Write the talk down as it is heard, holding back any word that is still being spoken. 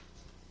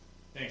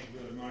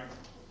Mike.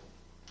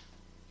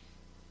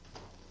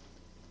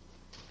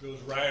 Goes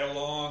right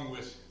along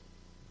with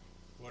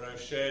what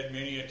I've said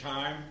many a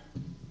time.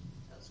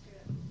 That's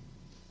good.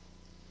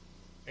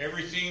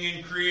 Everything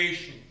in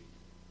creation,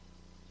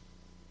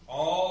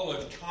 all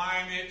of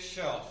time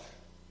itself,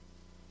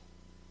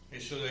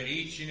 is so that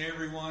each and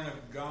every one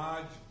of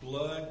God's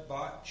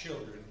blood-bought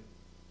children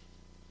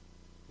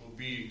will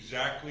be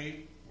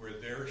exactly where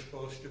they're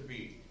supposed to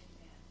be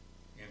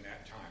in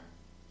that time.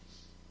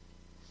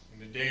 In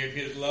the day of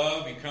His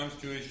love, He comes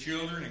to His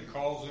children and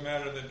calls them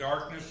out of the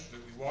darkness that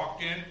we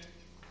walked in,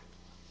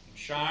 and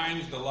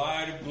shines the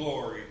light of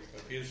glory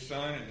of His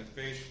Son in the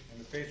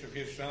face of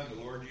His Son,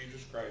 the Lord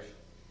Jesus Christ.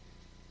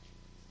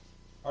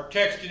 Our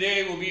text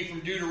today will be from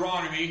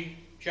Deuteronomy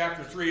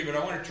chapter 3, but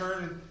I want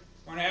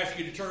to ask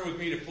you to turn with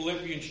me to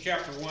Philippians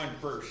chapter 1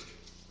 first.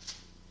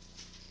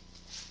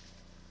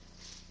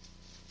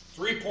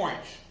 3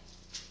 points.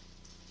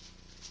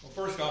 Well,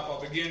 first off,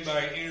 I'll begin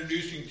by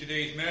introducing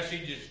today's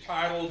message. It's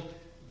titled,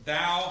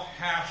 Thou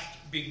Hast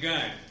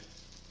Begun.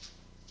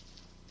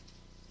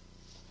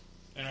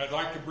 And I'd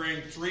like to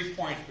bring 3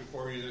 points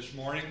before you this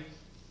morning.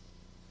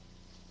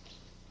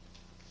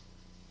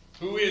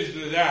 Who is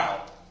the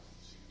thou?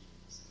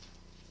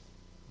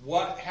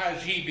 What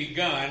has He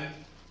begun?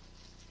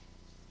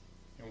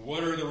 And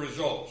what are the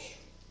results?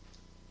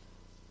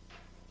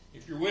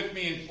 If you're with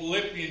me in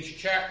Philippians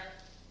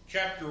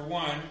chapter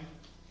 1,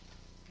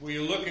 will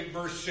you look at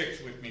verse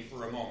 6 with me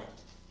for a moment?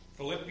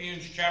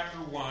 Philippians chapter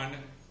 1,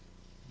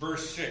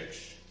 verse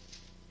 6.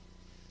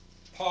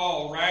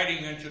 Paul,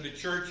 writing unto the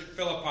church at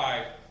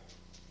Philippi,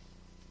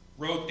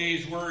 wrote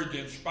these words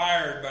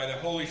inspired by the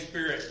Holy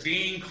Spirit,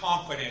 being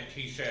confident,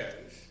 he says,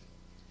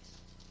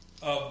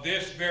 of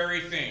this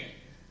very thing,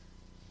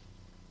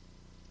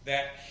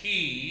 that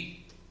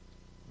He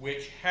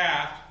which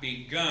hath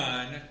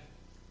begun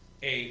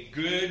a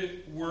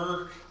good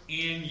work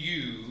in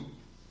you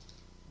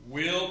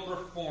will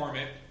perform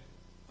it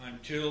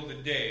until the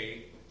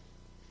day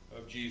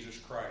of Jesus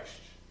Christ.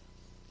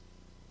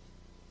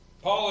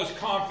 Paul is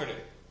confident.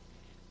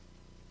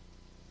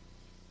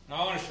 Now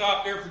I want to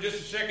stop there for just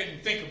a second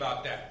and think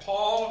about that.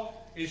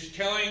 Paul is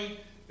telling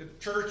the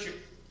church at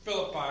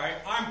Philippi,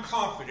 I'm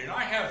confident.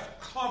 I have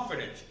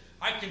confidence.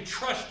 I can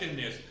trust in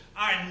this.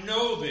 I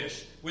know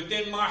this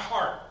within my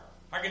heart.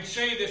 I can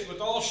say this with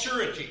all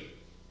surety.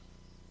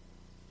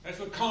 That's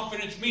what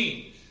confidence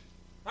means.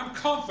 I'm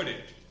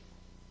confident.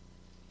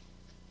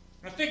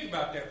 Now think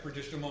about that for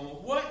just a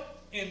moment.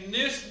 What in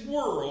this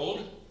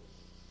world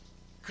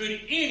could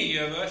any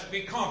of us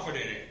be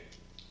confident in?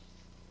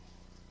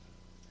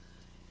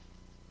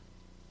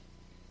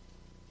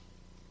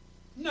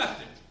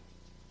 Nothing.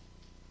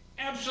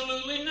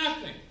 Absolutely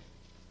nothing.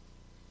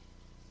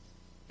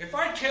 If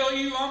I tell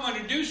you I'm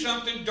going to do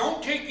something,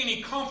 don't take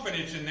any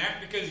confidence in that,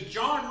 because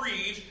John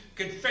Reeves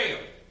could fail.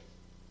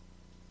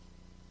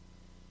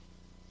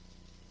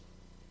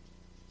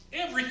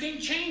 Everything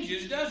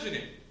changes, doesn't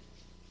it?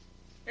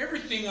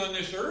 Everything on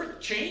this earth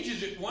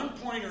changes at one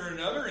point or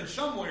another, in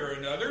some way or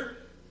another.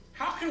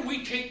 How can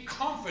we take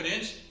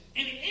confidence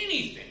in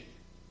anything?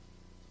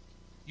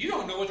 You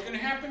don't know what's going to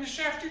happen this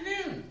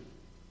afternoon.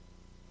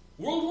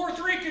 World War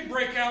III could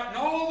break out, and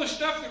all the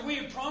stuff that we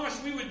had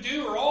promised we would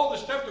do, or all the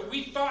stuff that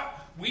we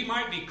thought we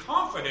might be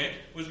confident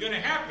was going to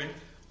happen.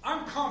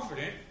 I'm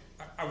confident,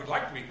 I would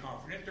like to be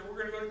confident, that we're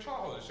going to go to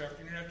Tahoe this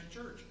afternoon after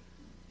church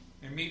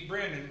and meet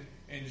Brandon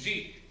and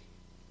Zeke.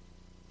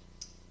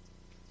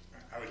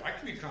 I would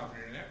like to be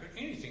confident in that, but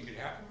anything could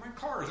happen. My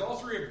cars, all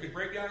three of them could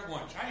break down at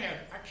once. I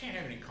can't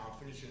have any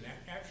confidence in that,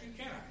 actually,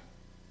 can I?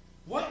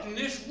 What in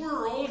this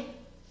world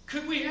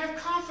could we have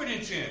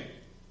confidence in?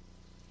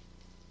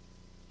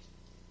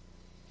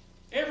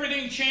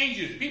 Everything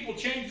changes. People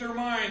change their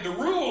mind. The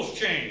rules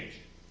change.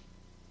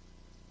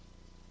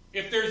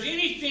 If there's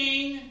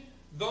anything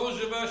those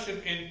of us,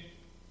 and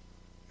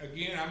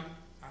again,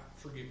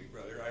 forgive me,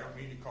 brother, I don't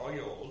mean to call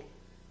you old,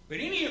 but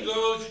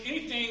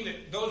anything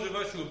that those of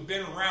us who have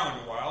been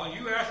around a while, and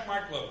you ask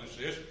Mike Lovelace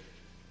this,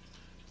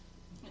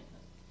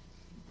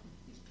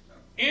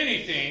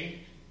 anything,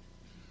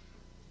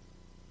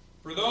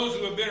 for those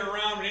who have been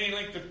around any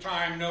length of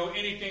time, know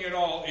anything at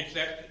all, it's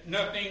that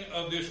nothing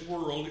of this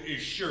world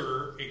is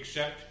sure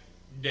except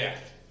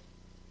death.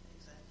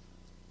 Exactly.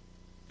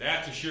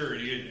 That's a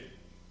surety,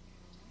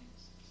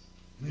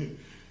 isn't it?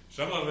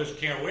 Some of us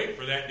can't wait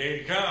for that day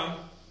to come.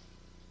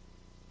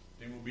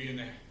 Then we'll be in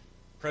the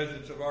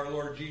presence of our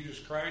Lord Jesus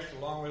Christ,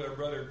 along with our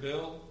brother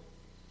Bill,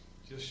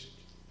 just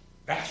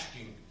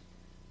basking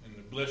in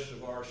the bliss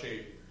of our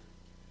Savior,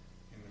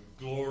 in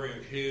the glory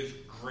of His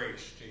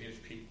grace to His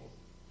people.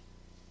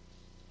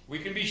 We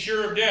can be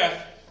sure of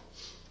death.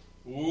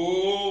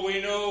 Oh,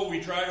 we know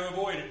we try to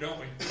avoid it, don't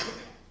we?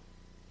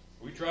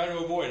 We try to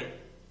avoid it.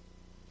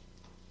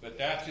 But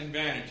that's in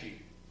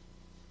vanity,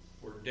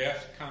 where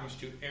death comes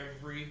to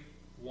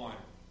everyone.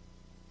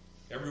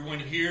 Everyone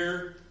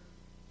here,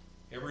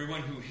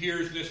 everyone who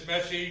hears this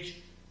message,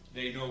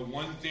 they know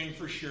one thing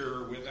for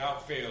sure,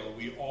 without fail,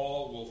 we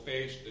all will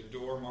face the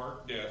door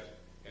marked death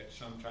at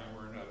some time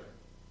or another.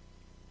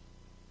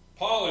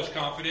 Paul is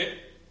confident.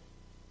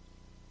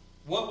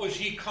 What was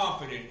he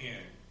confident in?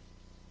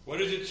 What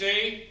does it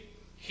say?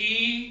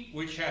 He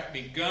which hath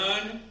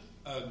begun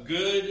a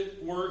good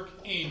work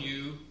in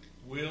you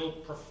will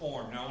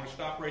perform. Now I want to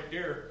stop right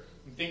there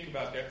and think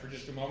about that for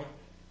just a moment.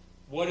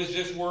 What does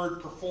this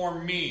word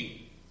perform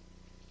mean?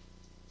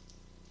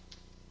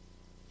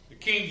 The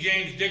King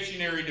James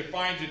Dictionary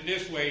defines it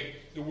this way.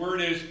 The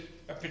word is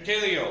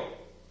epitelio.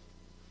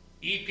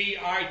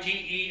 E-P-I-T-E-L-E-O.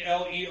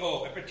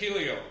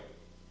 Epitelio.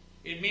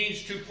 It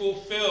means to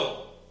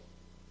fulfill.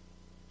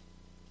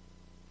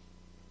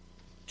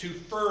 To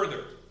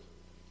further.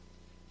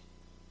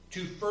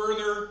 To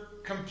further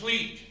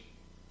complete.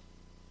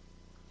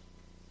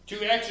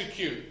 To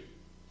execute.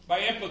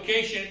 By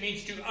implication, it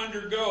means to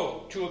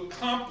undergo, to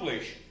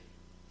accomplish,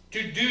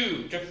 to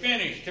do, to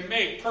finish, to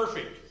make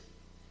perfect.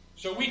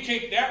 So we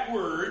take that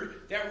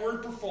word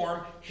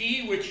perform,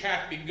 he which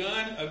hath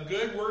begun a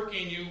good work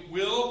in you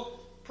will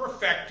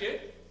perfect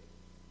it,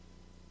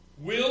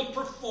 will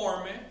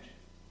perform it.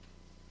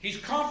 He's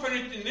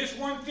confident in this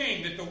one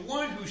thing, that the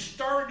one who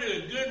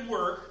started a good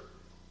work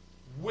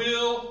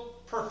will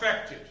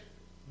perfect it,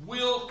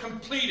 will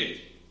complete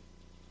it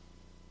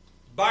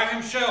by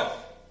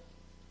himself.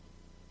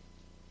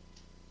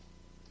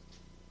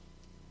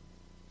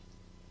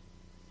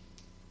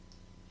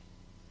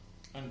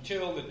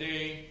 Until the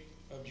day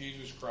of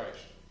Jesus Christ.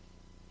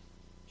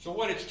 So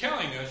what it's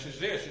telling us is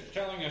this. It's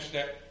telling us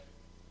that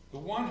the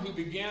one who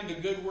began the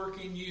good work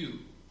in you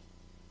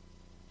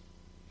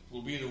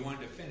will be the one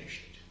to finish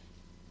it.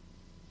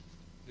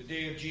 The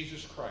day of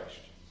Jesus Christ.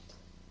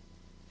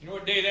 You know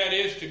what day that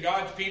is to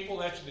God's people?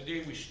 That's the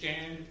day we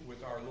stand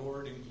with our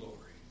Lord in glory.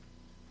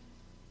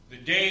 The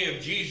day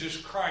of Jesus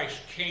Christ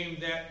came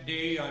that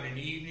day on an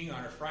evening,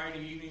 on a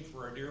Friday evening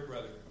for our dear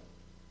brother.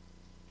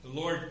 The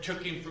Lord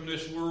took him from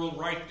this world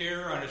right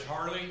there on his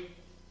Harley.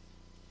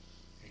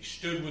 He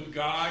stood with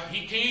God.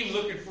 He came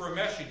looking for a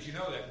message. You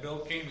know that. Bill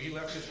came. He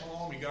left his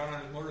home. He got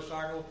on his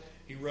motorcycle.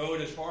 He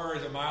rode as far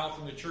as a mile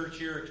from the church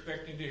here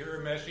expecting to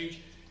hear a message.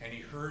 And he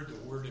heard the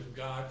word of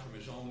God from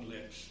his own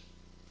lips.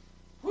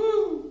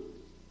 Woo!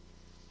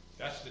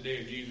 That's the day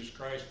of Jesus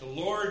Christ. The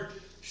Lord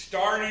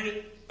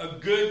started a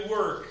good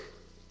work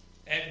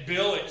at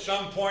Bill at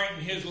some point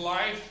in his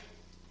life.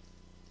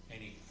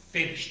 And he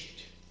finished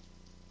it.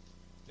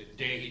 The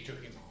day he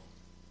took him home.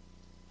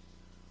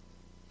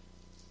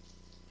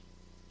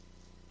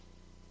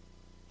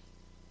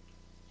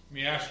 Let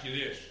me ask you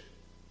this.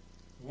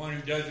 The one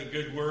who does a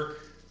good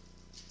work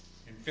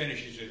and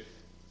finishes it,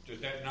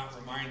 does that not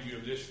remind you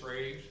of this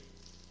phrase?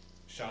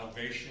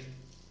 Salvation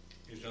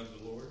is of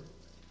the Lord.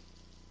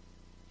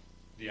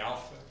 The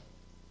Alpha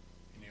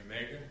and the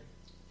Omega.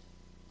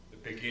 The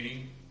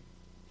beginning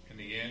and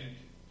the end.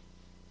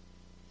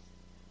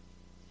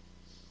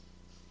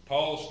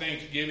 Paul's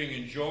thanksgiving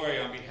and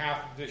joy on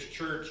behalf of this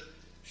church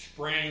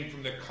sprang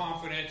from the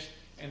confidence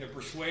and the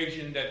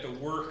persuasion that the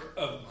work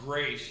of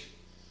grace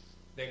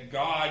that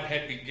God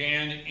had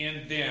began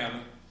in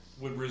them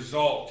would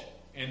result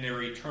in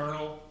their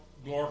eternal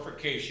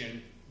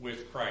glorification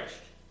with Christ.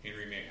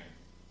 Henry Mahan.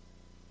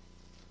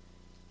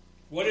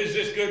 What is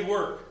this good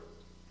work?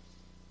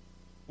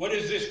 What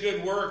is this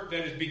good work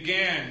that is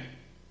began?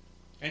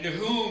 And to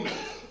whom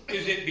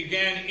is it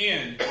began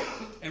in?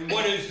 And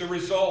what is the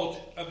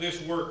result of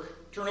this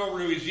work? Turn over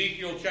to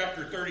Ezekiel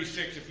chapter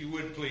 36, if you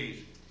would,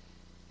 please.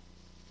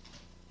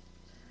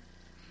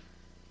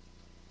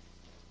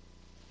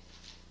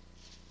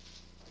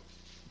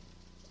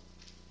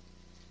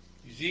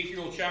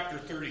 Ezekiel chapter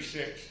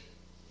 36.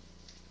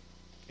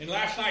 In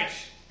last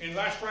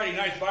Friday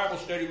night's Bible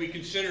study, we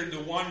considered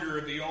the wonder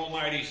of the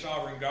Almighty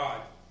Sovereign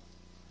God.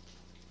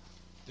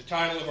 The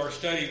title of our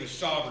study was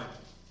Sovereign.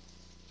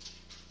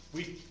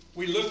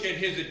 We looked at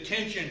his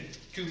attention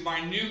to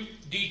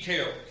minute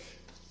details.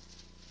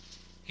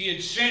 He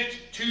had sent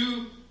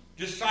 2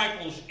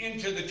 disciples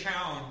into the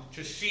town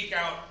to seek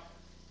out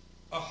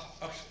a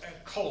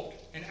colt,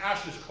 an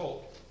ass's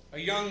colt, a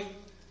young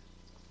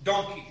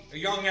donkey, a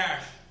young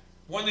ass,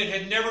 one that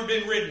had never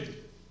been ridden,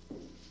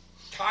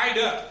 tied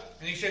up.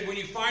 And he said, when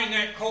you find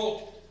that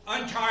colt,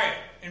 untie it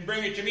and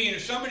bring it to me. And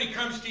if somebody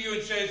comes to you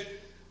and says,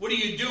 what are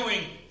you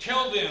doing?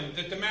 Tell them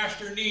that the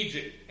master needs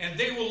it, and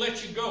they will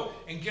let you go.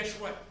 And guess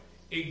what?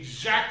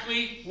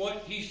 Exactly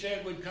what he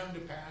said would come to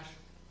pass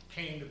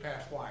came to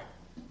pass. Why?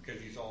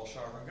 Because he's all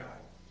sovereign God.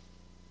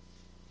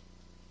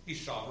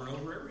 He's sovereign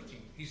over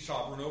everything. He's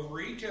sovereign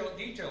over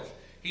details.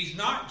 He's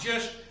not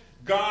just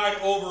God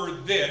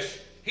over this.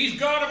 He's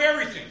God of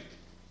everything.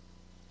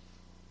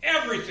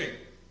 Everything.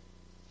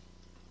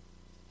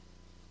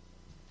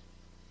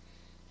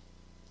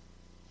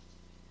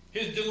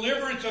 His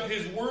deliverance of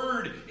his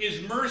word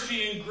is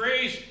mercy and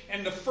grace,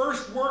 and the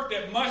first work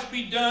that must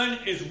be done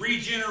is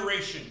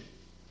regeneration.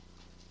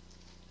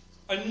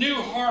 A new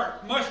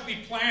heart must be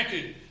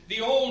planted.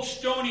 The old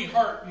stony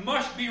heart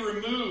must be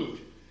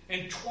removed.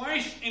 And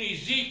twice in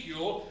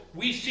Ezekiel,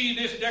 we see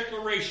this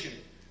declaration.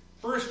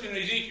 First in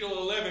Ezekiel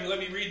 11, let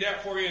me read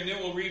that for you, and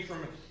then we'll read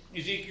from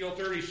Ezekiel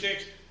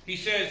 36. He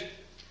says,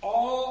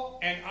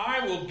 And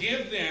I will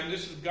give them,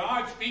 this is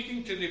God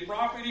speaking to the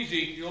prophet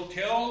Ezekiel,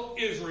 tell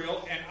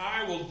Israel, and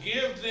I will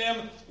give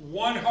them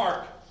one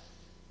heart.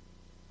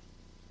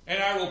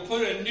 And I will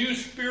put a new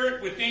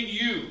spirit within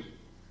you.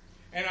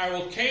 And I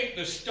will take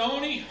the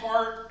stony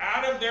heart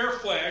out of their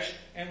flesh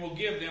and will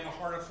give them a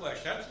heart of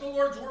flesh. That's the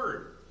Lord's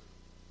word.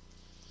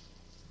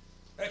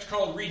 That's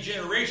called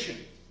regeneration.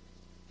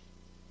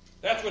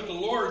 That's what the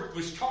Lord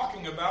was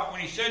talking about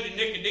when he said to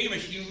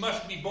Nicodemus, you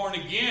must be born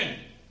again.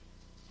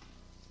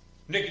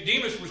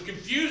 Nicodemus was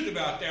confused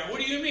about that.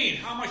 What do you mean?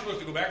 How am I supposed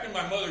to go back in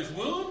my mother's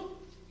womb?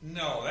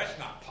 No, that's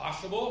not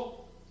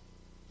possible.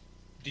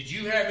 Did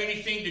you have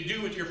anything to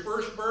do with your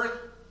first birth?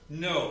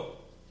 No.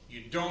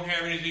 You don't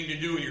have anything to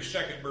do with your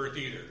second birth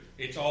either.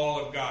 It's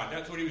all of God.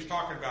 That's what he was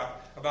talking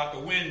about the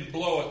wind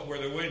bloweth where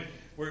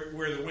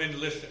the wind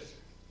listeth.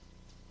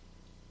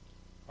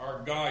 Our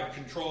God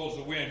controls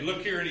the wind.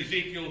 Look here in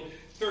Ezekiel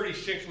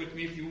 36 with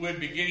me, if you would,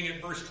 beginning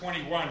at verse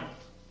 21.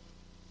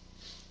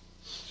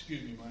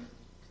 Excuse me, Mike.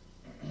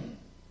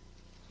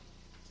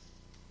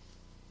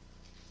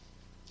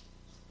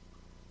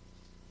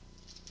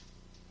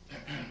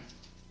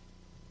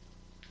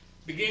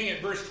 Beginning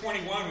at verse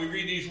 21, we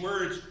read these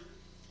words.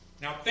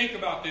 Now think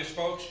about this,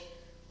 folks.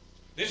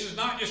 This is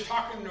not just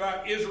talking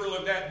about Israel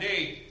of that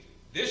day.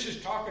 This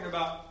is talking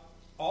about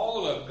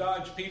all of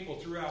God's people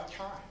throughout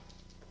time.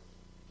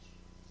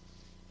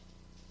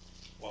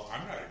 Well,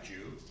 I'm not a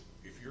Jew.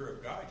 If you're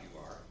of God, you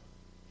are.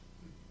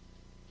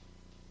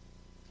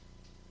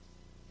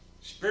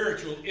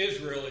 Spiritual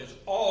Israel is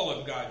all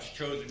of God's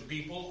chosen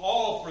people,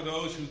 all for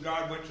those who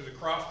God went to the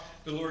cross,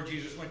 the Lord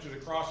Jesus went to the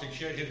cross and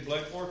shed his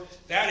blood for.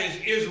 That is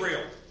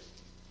Israel.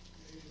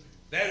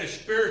 That is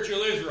spiritual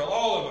Israel,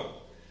 all of them.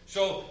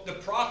 So the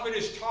prophet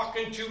is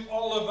talking to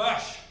all of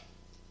us.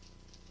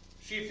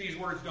 See if these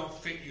words don't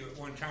fit you at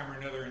one time or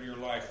another in your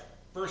life.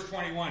 Verse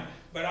 21,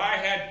 but I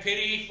had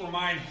pity for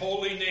mine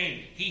holy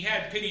name. He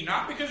had pity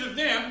not because of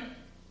them,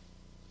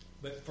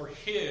 but for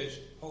his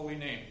holy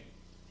name,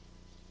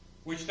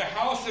 which the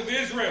house of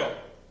Israel,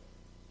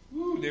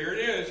 there it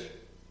is,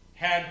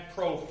 had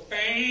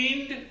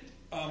profaned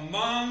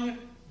among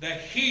the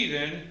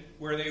heathen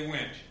where they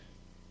went.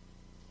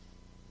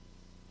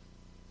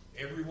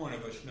 Every one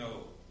of us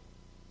know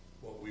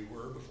what we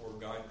were before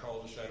God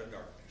called us out of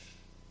darkness.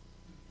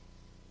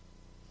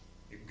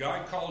 If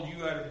God called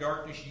you out of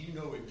darkness, you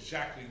know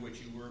exactly what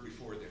you were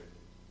before then.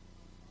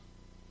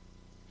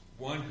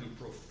 One who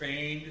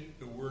profaned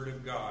the Word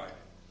of God.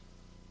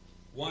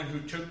 One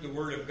who took the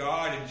Word of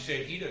God and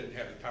said he doesn't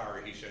have the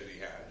power he says he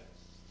has.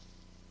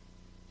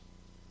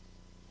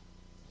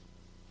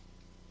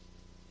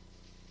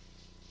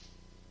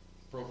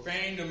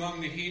 Profaned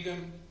among the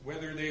heathen,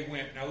 whither they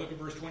went. Now look at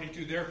verse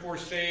 22. Therefore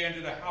say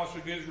unto the house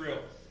of Israel,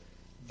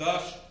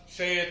 thus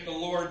saith the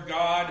Lord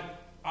God,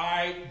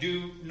 I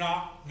do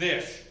not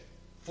this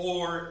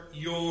for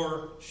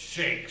your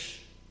sakes.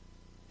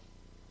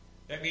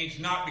 That means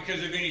not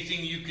because of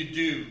anything you could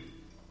do.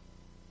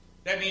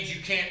 That means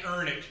you can't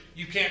earn it.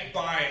 You can't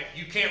buy it.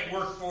 You can't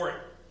work for it.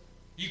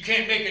 You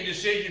can't make a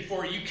decision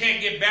for it. You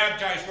can't get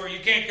baptized for it. You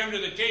can't come to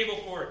the table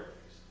for it.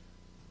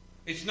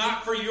 It's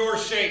not for your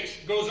sakes.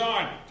 It goes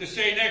on to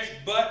say next,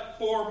 but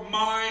for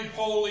mine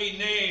holy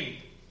name.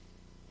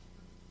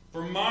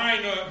 For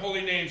mine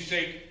holy name's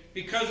sake.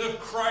 Because of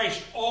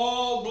Christ,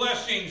 all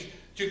blessings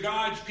to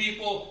God's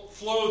people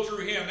flow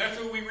through him. That's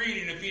what we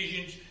read in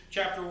Ephesians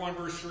chapter 1,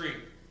 verse 3.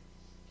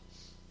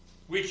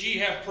 Which ye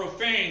have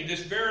profaned,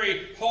 this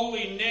very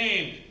holy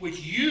name,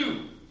 which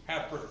you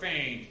have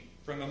profaned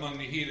from among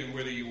the heathen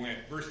whither you went.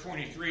 Verse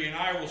 23, and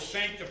I will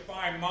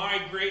sanctify my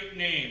great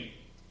name,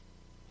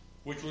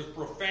 which was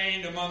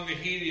profaned among the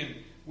heathen,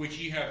 which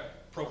ye have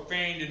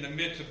profaned in the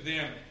midst of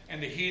them.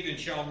 And the heathen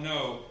shall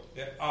know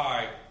that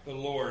I, the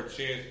Lord,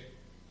 saith,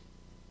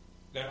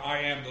 that I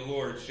am the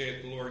Lord,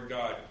 saith the Lord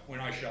God, when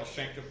I shall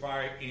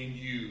sanctify in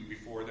you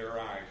before their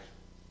eyes.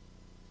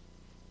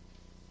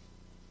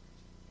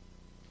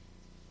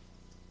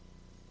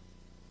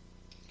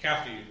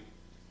 Kathy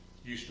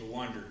used to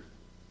wonder,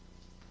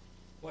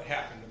 what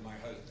happened to my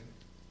husband?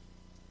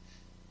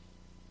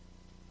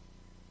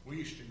 We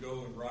used to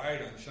go and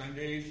ride on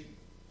Sundays, and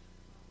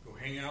go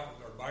hang out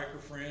with our biker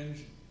friends,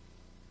 and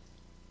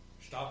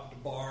stop at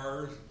the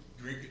bars,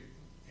 drink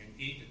and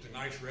eat at the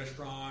nice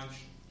restaurants,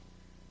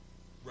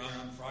 run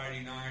on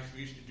Friday nights.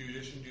 We used to do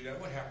this and do that.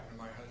 What happened to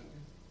my husband?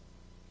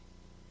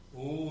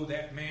 Oh,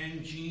 that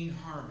man, Gene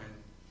Harmon.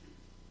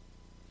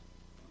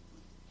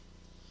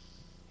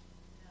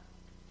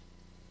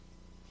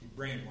 He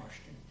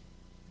brainwashed him.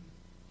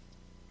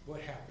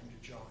 What happened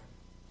to John?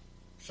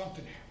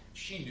 Something happened.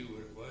 She knew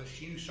what it was.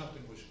 She knew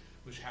something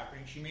was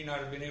happening. She may not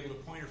have been able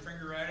to point her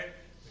finger at it,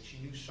 but she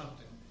knew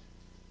something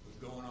was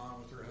going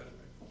on with her husband.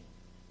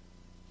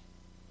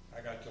 I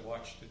got to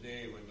watch the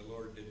day when the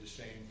Lord did the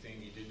same thing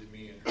he did to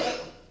me and her.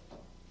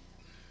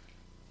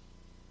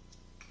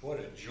 What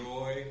a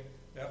joy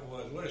that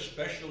was. What a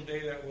special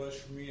day that was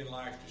for me in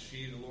life to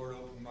see the Lord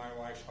open my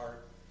wife's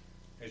heart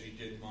as he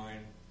did mine.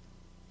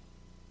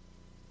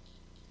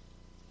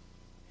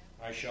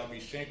 I shall be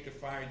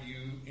sanctified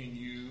in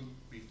you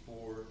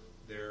before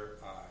their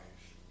eyes.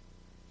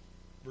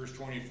 Verse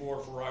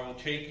 24, for I will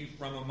take you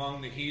from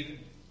among the heathen.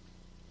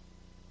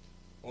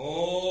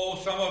 Oh,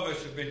 some of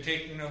us have been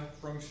taken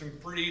from some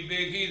pretty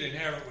big heathen,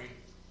 haven't we?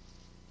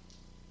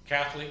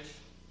 Catholics,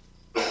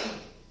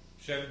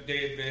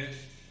 Seventh-day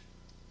Adventists,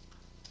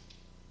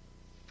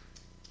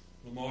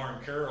 Lamar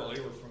and Carol, they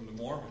were from the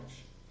Mormons.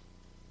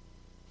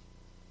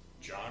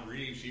 John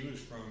Reeves, he was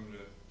from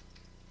the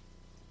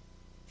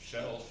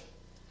South.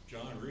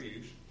 John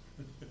Reeves.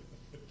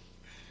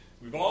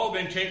 We've all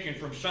been taken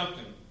from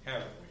something,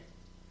 haven't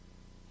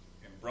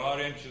we? And brought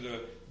into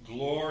the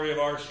glory of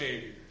our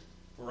Savior.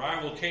 For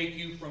I will take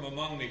you from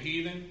among the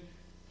heathen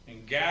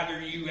and gather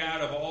you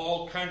out of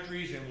all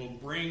countries and will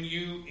bring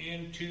you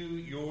into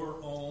your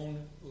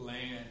own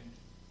land.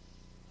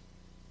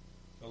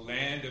 The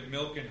land of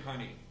milk and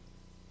honey.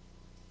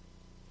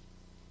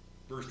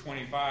 Verse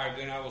 25,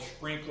 then I will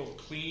sprinkle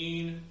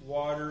clean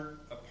water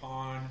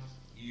upon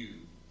you.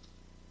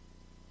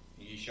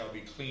 And ye shall be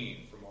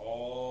clean from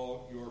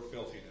all your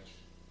filthiness,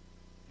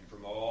 and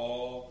from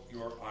all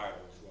your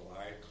idols will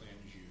I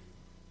cleanse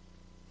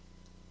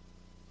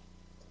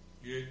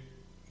you. You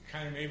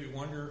kind of maybe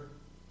wonder,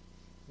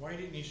 why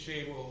didn't he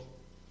say, well,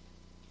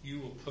 you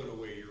will put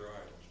away your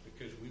idols?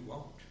 Because we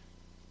won't.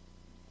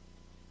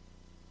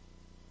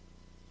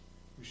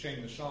 We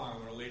sang the song,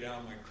 I'm going to lay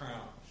down my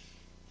crowns,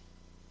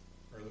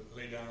 or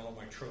lay down all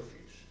my trophies.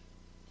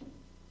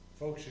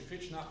 Folks, if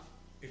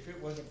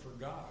it wasn't for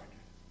God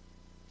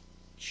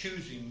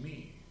choosing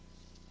me,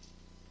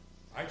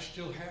 I'd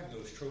still have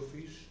those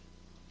trophies.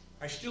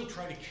 I still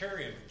try to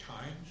carry them at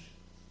times.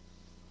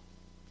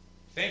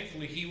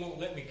 Thankfully, he won't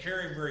let me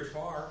carry them very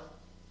far.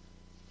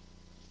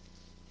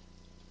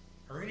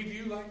 Are any of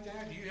you like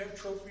that? Do you have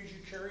trophies you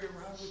carry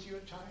around with you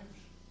at times?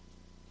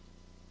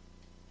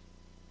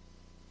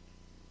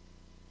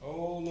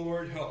 Oh,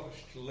 Lord, help us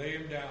to lay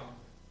them down.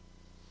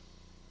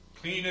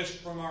 Clean us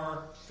from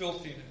our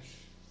filthiness,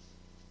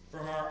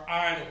 from our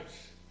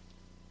idols.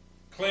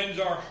 Cleanse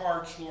our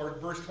hearts, Lord.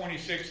 Verse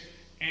 26,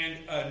 and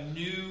a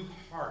new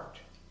heart.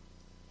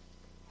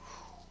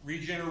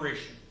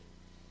 Regeneration.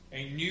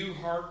 A new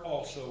heart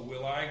also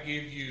will I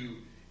give you,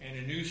 and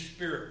a new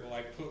spirit will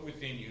I put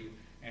within you,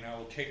 and I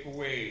will take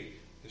away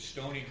the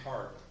stony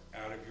heart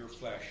out of your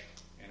flesh,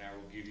 and I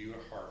will give you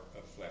a heart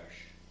of flesh.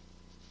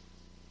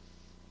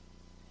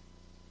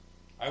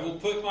 I will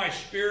put my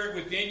spirit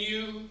within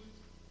you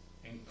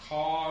and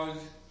cause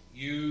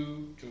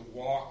you to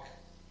walk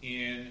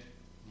in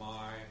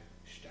my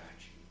statutes.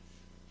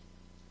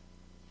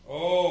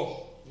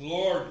 Oh,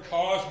 Lord,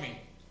 cause me.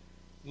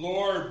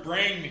 Lord,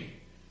 bring me.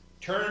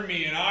 Turn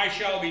me, and I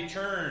shall be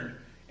turned.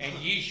 And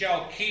ye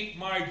shall keep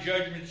my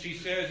judgments, he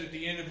says at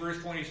the end of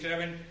verse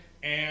 27,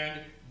 and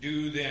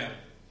do them.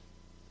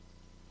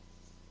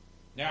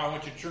 Now I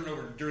want you to turn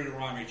over to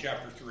Deuteronomy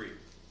chapter 3.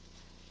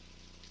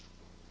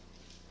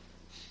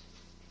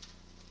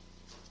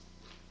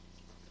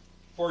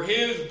 For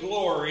his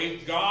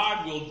glory,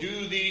 God will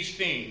do these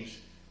things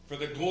for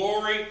the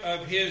glory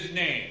of his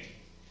name.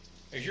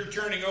 As you're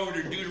turning over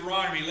to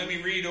Deuteronomy, let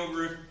me read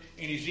over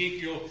in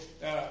Ezekiel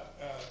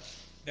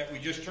that we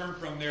just turned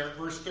from there,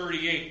 verse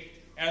 38.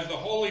 As the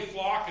holy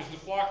flock is the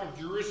flock of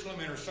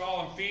Jerusalem in her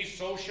solemn feast,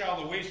 so shall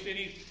the waste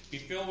cities be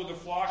filled with the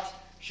flocks,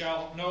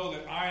 shall know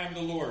that I am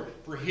the Lord.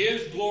 For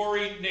his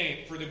glory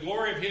name, for the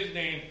glory of his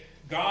name,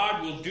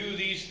 God will do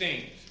these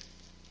things.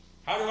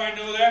 How do I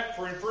know that?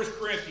 For in 1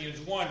 Corinthians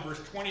 1,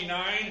 verse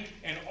 29,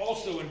 and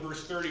also in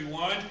verse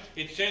 31,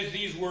 it says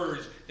these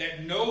words,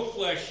 that no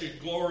flesh should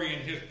glory in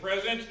his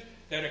presence,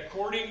 that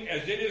according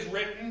as it is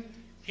written,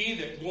 he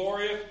that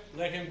glorieth,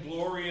 let him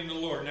glory in the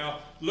Lord. Now,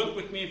 look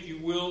with me, if you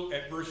will,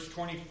 at verse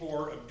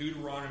 24 of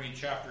Deuteronomy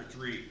chapter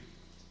 3.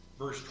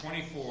 Verse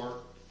 24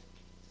 of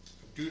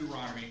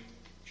Deuteronomy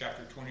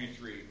chapter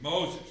 23.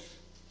 Moses.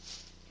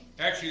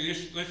 Actually,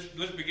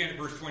 let's begin at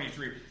verse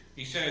 23.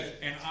 He says,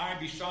 and I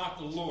besought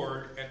the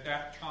Lord at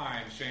that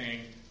time,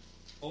 saying,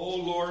 O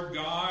Lord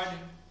God,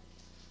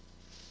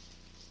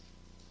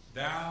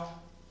 thou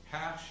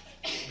hast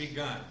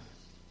begun.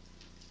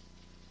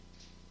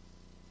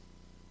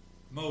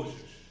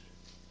 Moses,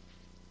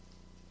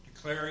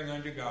 declaring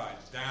unto God,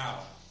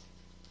 thou,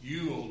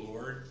 you, O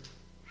Lord,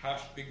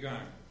 hast begun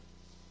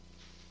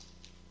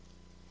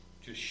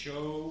to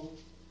show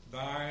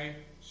thy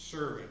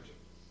servant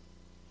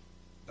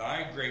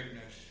thy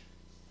greatness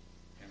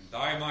and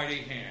thy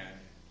mighty hand.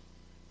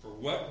 For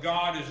what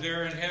God is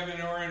there in heaven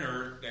or in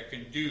earth that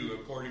can do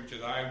according to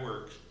thy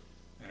works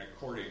and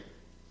according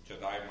to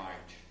thy might?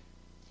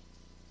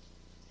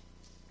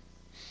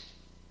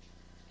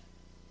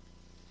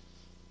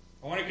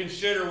 I want to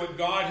consider what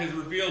God has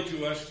revealed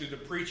to us through the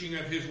preaching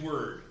of his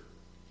word.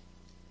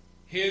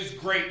 His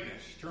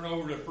greatness. Turn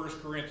over to 1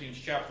 Corinthians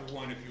chapter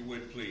 1, if you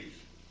would, please.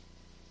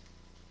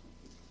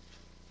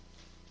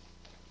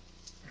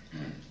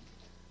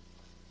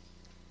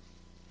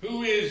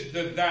 Who is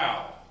the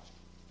thou?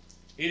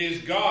 It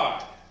is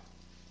God.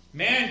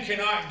 Man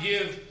cannot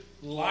give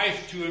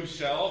life to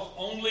himself.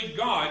 Only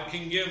God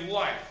can give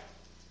life.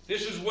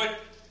 This is what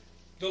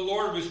the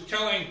Lord was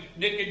telling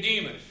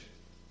Nicodemus.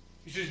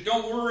 He says,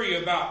 don't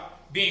worry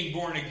about being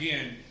born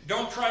again.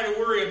 Don't try to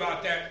worry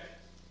about that.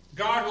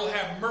 God will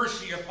have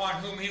mercy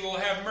upon whom he will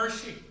have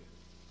mercy.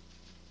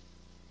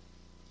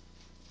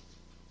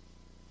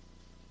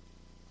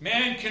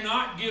 Man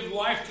cannot give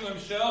life to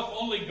himself.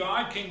 Only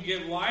God can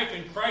give life,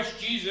 and Christ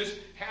Jesus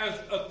has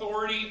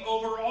authority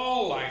over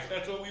all life.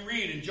 That's what we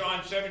read in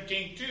John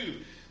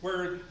 17:2,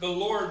 where the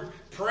Lord,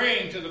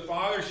 praying to the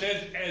Father,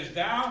 says, as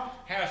thou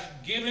hast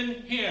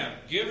given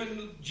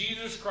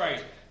Jesus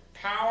Christ,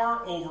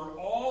 power over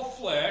all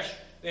flesh,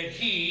 that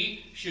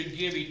he should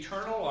give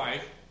eternal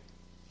life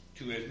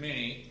to as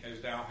many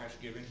as thou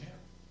hast given him.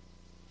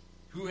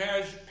 Who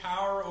has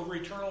power over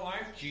eternal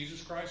life?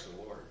 Jesus Christ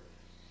the Lord.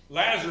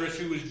 Lazarus,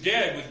 who was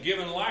dead, was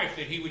given life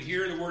that he would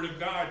hear the word of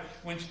God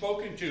when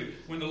spoken to.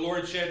 When the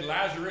Lord said,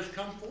 Lazarus,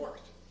 come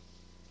forth.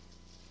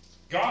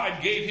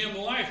 God gave him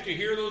life to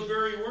hear those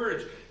very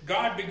words.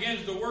 God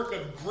begins the work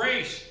of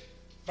grace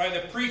by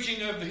the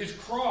preaching of his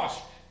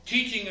cross,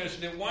 teaching us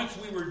that once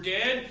we were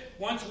dead,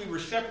 once we were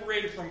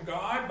separated from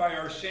God by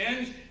our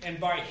sins, and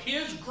by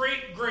his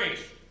great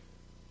grace,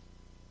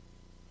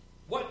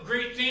 what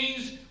great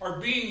things are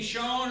being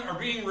shown, are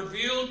being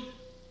revealed?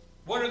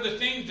 What are the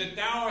things that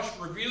thou art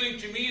revealing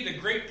to me? The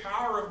great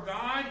power of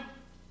God?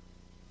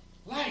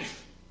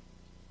 Life.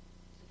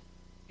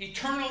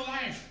 Eternal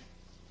life.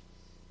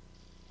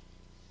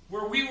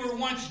 Where we were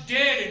once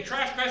dead in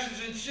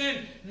trespasses and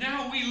sin,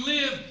 now we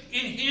live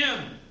in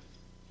him.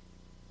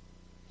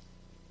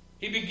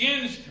 He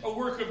begins a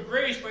work of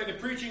grace by the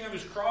preaching of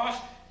his cross,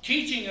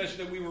 teaching us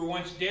that we were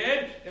once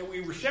dead, that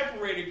we were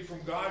separated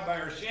from God by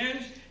our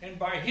sins, and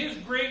by his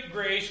great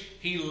grace,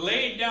 he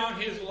laid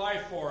down his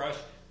life for us,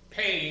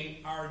 paying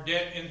our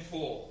debt in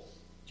full.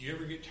 Do you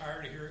ever get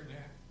tired of hearing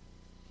that?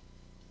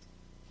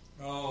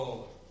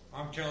 Oh,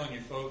 I'm telling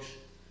you, folks,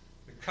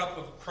 the cup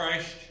of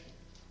Christ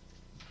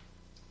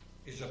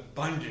is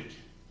abundant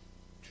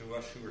to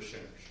us who are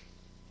sinners.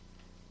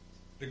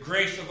 The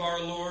grace of our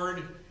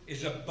Lord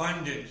is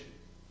abundant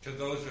to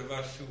those of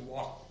us who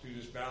walk through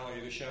this valley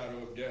of the shadow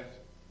of death.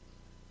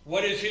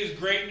 What is his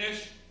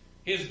greatness?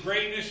 His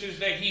greatness is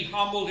that he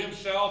humbled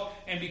himself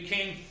and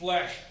became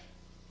flesh.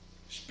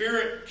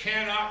 Spirit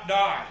cannot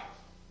die.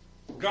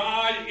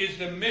 God is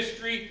the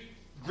mystery.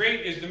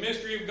 Great is the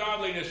mystery of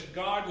godliness.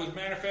 God was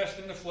manifest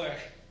in the flesh.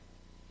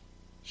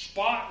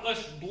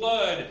 Spotless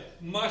blood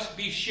must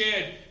be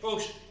shed.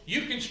 Folks,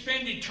 you can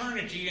spend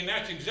eternity, and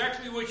that's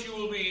exactly what you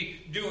will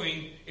be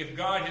doing if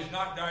God has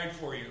not died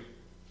for you.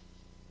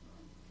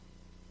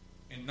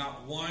 And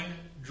not one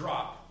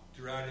drop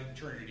throughout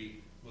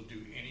eternity will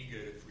do any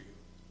good for you.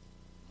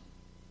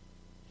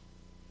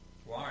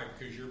 Why?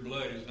 Because your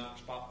blood is not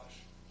spotless.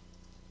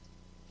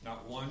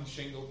 Not one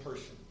single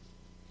person.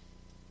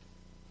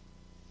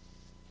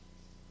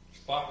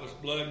 Spotless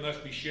blood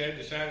must be shed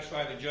to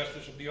satisfy the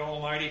justice of the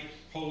Almighty,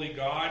 holy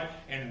God,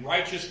 and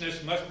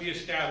righteousness must be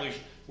established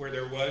where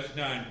there was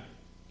none.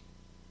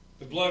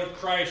 The blood of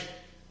Christ,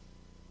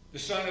 the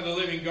Son of the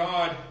living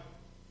God,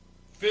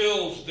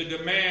 fills the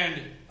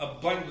demand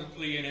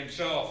abundantly in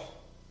himself.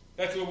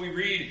 That's what we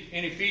read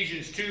in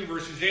Ephesians 2,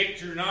 verses 8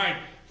 through 9.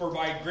 For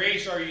by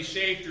grace are ye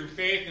saved through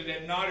faith, and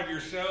that not of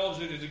yourselves,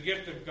 it is a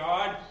gift of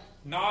God,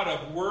 not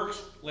of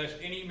works, lest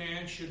any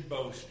man should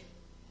boast.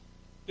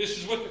 This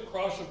is what the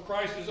cross of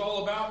Christ is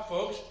all about,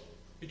 folks.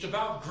 It's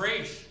about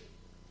grace.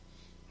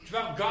 It's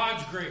about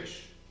God's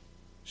grace.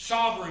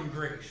 Sovereign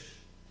grace.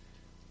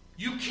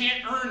 You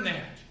can't earn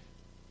that.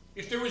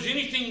 If there was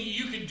anything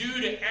you could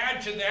do to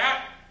add to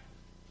that,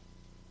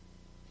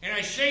 and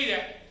I say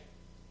that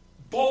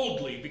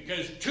boldly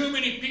because too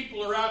many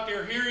people are out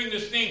there hearing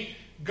this thing,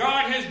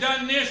 God has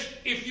done this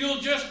if you'll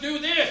just do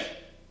this.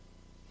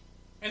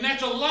 And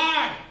that's a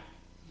lie.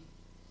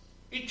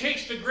 It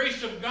takes the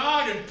grace of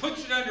God and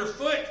puts it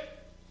underfoot.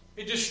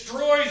 It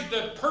destroys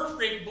the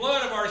perfect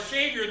blood of our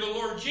Savior, the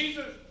Lord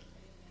Jesus.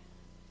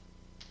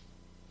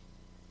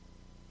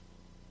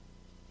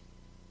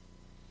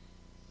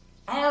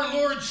 Our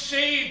Lord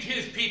saved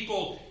his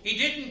people. He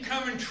didn't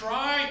come and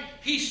try.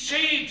 He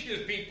saved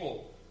his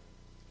people.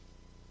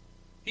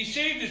 He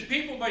saved his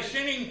people by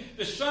sending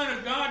the Son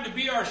of God to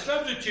be our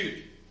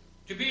substitute,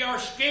 to be our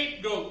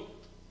scapegoat.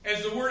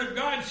 As the Word of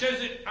God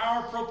says it,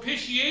 our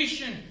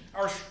propitiation,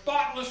 our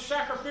spotless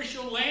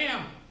sacrificial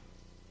lamb.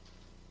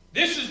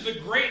 This is the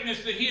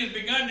greatness that he has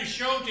begun to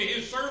show to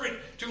his servant,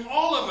 to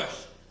all of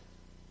us.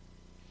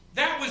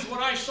 That was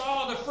what I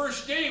saw the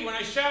first day when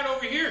I sat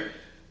over here.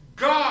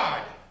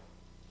 God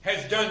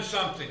has done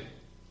something.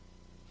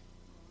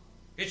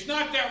 It's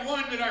not that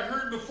one that I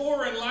heard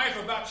before in life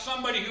about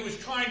somebody who was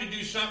trying to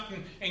do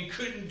something and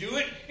couldn't do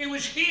it. It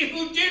was he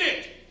who did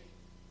it.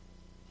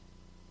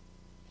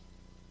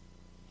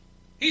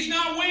 He's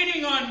not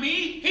waiting on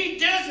me. He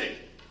does it.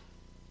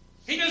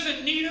 He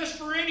doesn't need us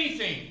for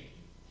anything.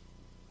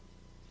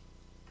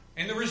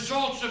 And the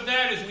results of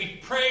that is we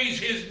praise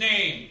his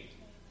name.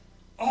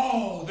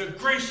 Oh, the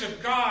grace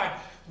of God.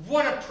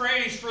 What a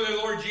praise for the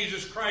Lord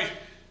Jesus Christ.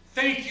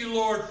 Thank you,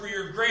 Lord, for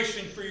your grace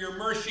and for your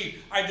mercy.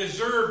 I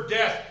deserve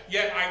death,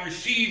 yet I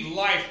receive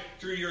life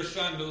through your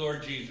Son, the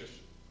Lord Jesus.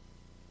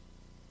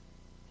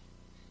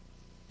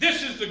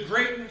 This is the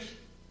greatness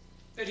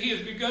that he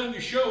has begun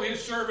to show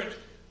his servant.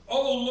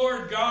 O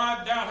Lord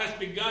God, thou hast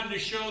begun to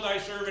show thy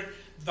servant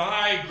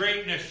thy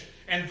greatness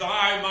and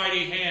thy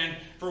mighty hand,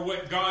 for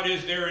what God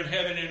is there in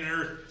heaven and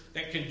earth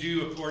that can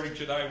do according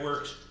to thy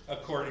works,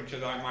 according to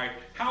thy might.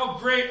 How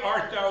great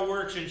art thou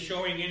works in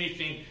showing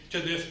anything to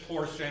this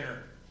poor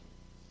sinner.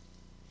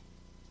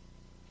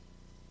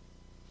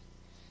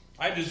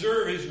 I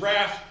deserve his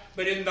wrath,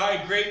 but in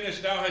thy greatness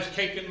thou hast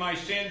taken my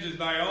sins as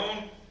thy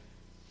own.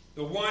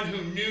 The one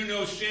who knew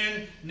no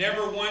sin,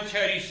 never once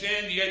had he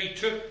sinned, yet he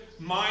took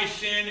my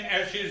sin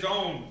as his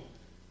own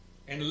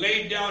and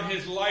laid down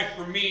his life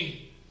for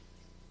me,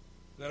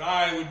 that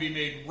I would be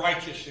made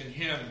righteous in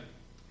him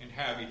and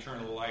have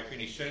eternal life. And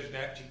he says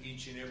that to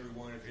each and every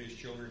one of his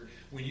children.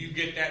 When you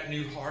get that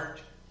new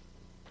heart,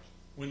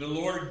 when the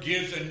Lord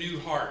gives a new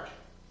heart,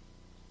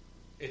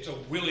 it's a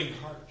willing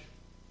heart.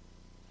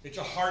 It's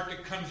a heart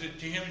that comes to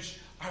him.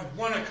 I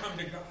want to come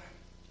to God.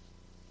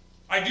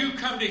 I do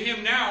come to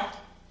him now.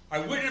 I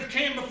wouldn't have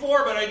came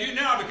before, but I do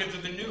now because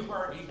of the new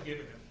heart he's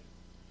given him.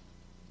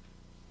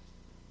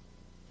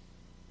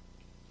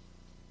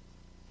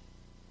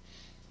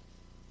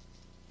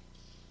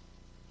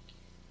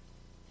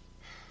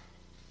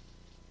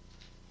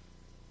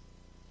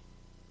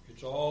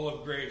 It's all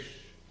of grace.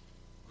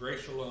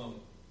 Grace alone.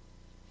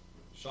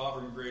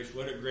 Sovereign grace.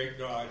 What a great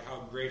God.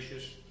 How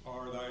gracious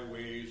are thy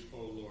ways,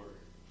 O Lord.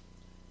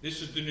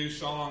 This is the new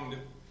song that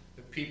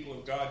the people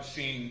of God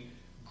sing.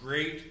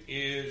 Great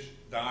is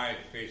thy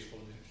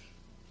faithfulness.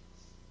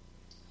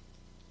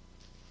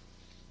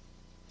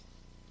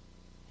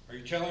 Are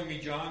you telling me,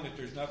 John, that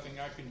there's nothing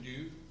I can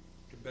do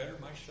to better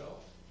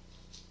myself?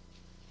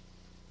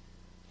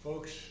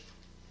 Folks,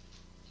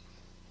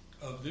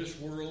 of this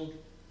world,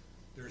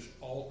 there's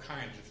all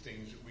kinds of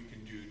things that we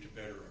can do to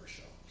better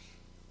ourselves.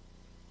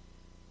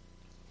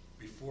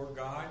 Before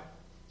God,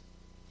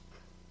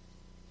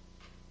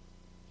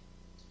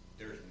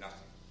 there's nothing.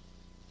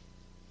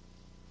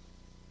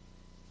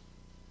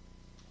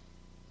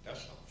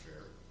 That's not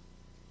fair.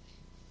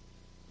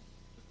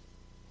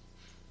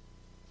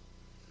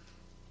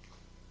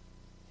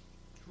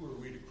 Who are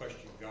we to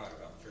question God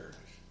about fairness?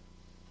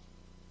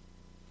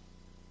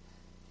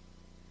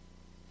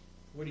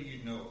 What do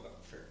you know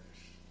about fairness?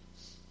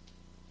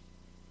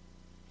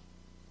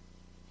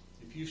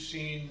 If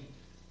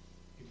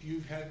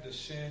you've had the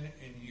sin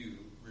in you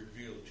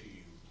revealed to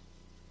you,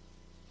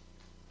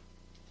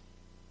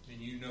 then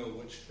you know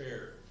what's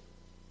fair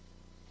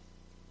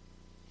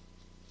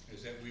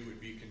is that we would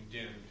be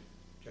condemned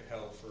to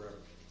hell forever.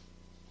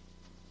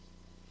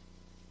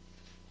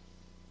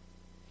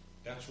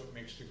 That's what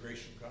makes the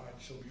grace of God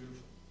so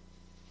beautiful.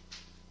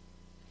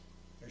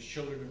 As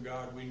children of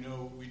God, we know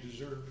what we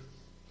deserve.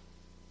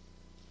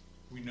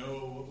 We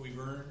know what we've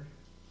earned.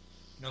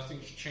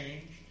 Nothing's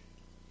changed.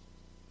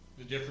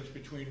 The difference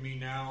between me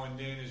now and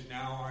then is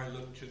now I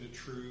look to the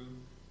true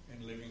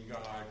and living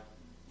God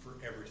for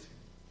everything.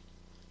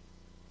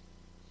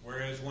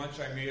 Whereas once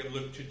I may have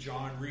looked to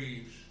John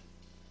Reeves,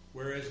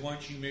 whereas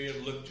once you may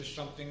have looked to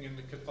something in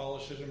the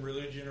Catholicism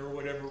religion or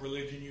whatever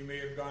religion you may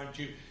have gone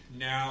to,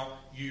 now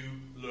you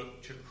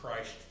look to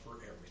Christ for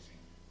everything.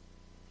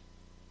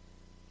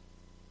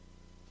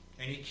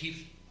 And he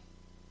keeps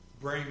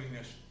bringing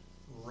us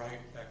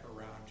right back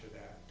around to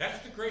that.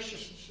 That's the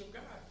graciousness of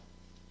God.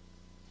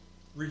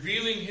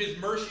 Revealing his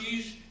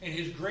mercies and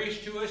his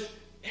grace to us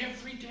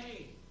every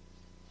day.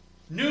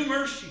 New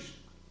mercies.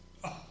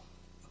 Oh.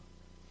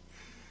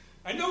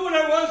 I know what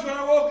I was when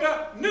I woke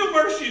up. New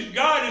mercies.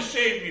 God has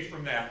saved me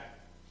from that.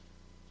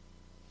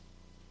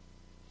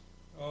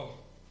 Oh,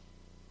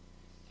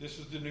 this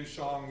is the new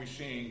song we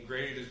sing.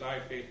 Great is thy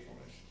faithfulness.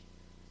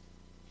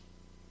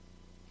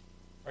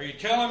 Are you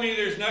telling me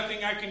there's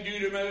nothing I can do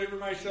to deliver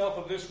myself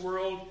of this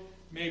world?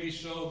 Maybe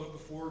so, but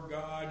before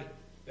God,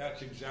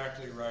 that's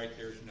exactly right.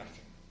 There's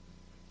nothing.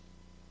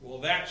 Well,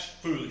 that's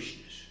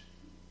foolishness.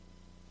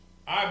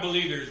 I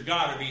believe there's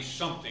got to be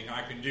something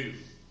I can do.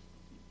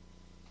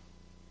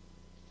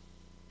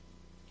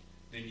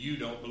 Then you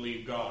don't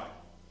believe God.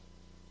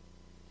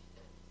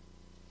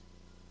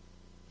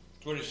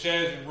 That's what it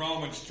says in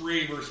Romans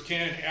 3, verse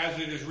 10. As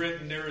it is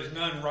written, there is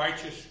none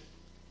righteous.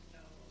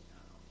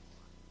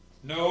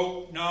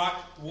 No,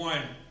 not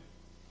one.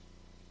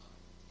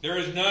 There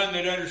is none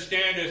that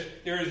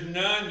understandeth. There is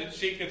none that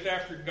seeketh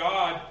after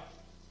God.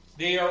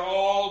 They are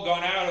all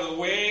gone out of the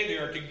way. They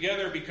are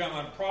together become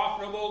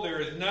unprofitable.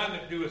 There is none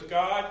that doeth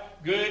God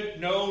good.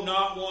 No,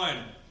 not one.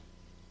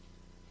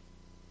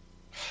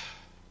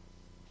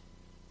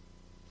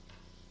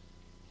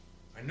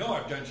 I know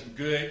I've done some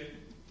good.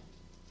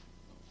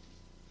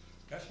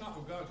 That's not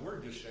what God's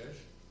word just says.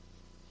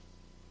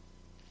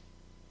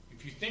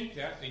 If you think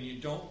that, then you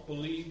don't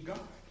believe God.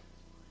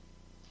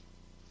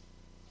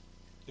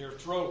 Their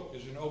throat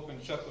is an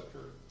open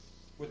sepulchre.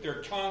 With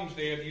their tongues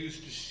they have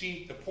used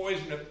deceit. The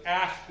poison of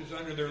asp is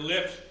under their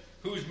lips.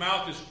 whose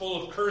mouth is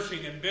full of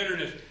cursing and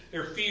bitterness.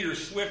 Their feet are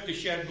swift to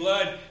shed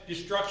blood.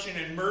 Destruction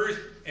and mirth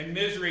and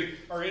misery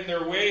are in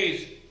their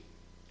ways,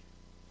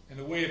 and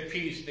the way of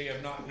peace they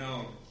have not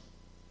known.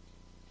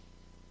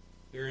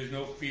 There is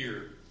no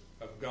fear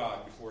of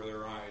God before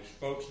their eyes.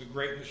 Folks, the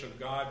greatness of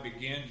God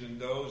begins in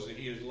those that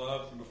he has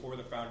loved from before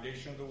the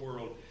foundation of the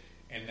world,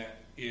 and that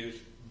is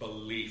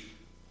belief.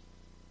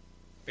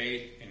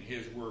 Faith in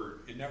his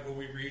word. Isn't that what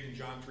we read in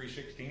John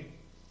 3:16?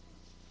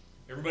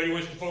 Everybody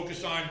wants to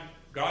focus on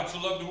God so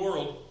loved the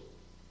world,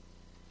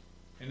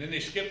 and then they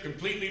skip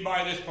completely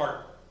by this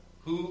part.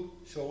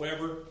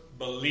 Whosoever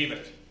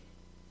believeth.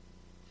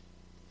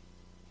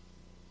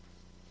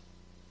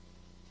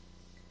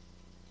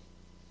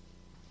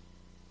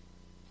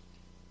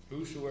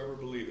 Whosoever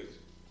believeth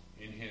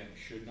in him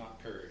should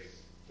not perish,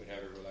 but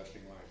have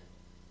everlasting life.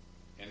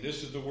 And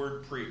this is the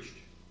word preached.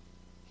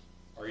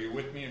 Are you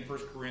with me in 1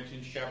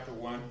 Corinthians chapter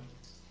 1?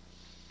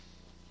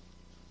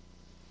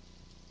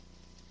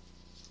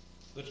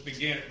 Let's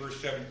begin at verse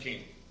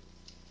 17.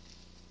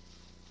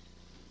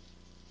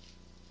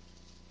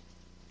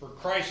 For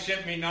Christ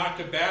sent me not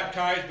to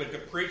baptize, but to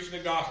preach the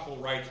gospel,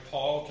 writes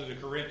Paul to the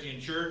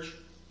Corinthian church.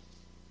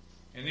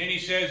 And then he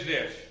says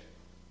this,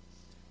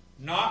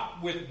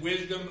 not with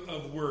wisdom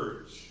of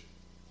words,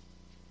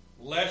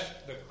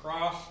 lest the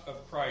cross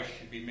of Christ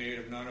should be made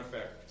of none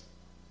effect.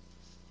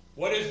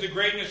 What is the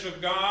greatness of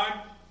God?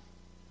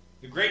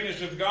 The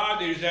greatness of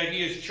God is that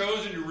he has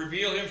chosen to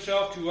reveal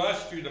himself to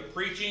us through the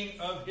preaching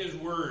of his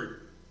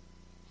word.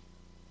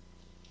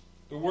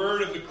 The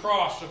word of the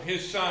cross of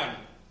his Son.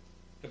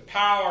 The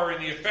power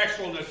and the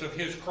effectualness of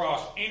his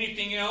cross.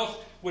 Anything else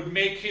would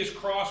make his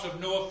cross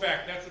of no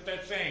effect. That's what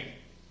that's saying.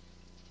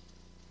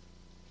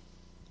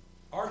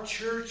 Our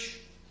church,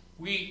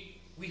 we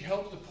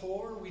help the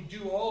poor. We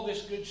do all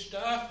this good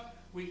stuff.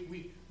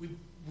 We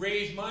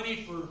raise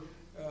money for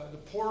the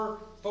poor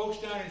folks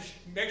down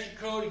in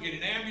Mexico to get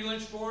an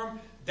ambulance for them.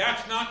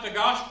 That's not the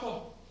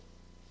gospel.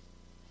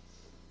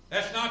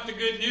 That's not the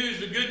good news.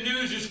 The good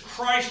news is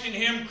Christ in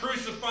him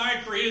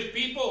crucified for his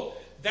people.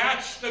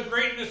 That's the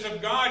greatness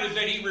of God, is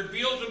that he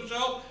reveals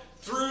himself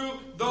through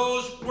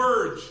those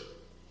words.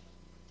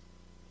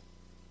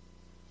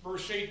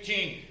 Verse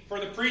 18, for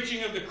the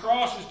preaching of the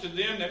cross is to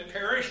them that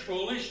perish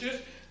foolishness,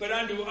 but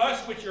unto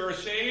us which are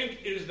saved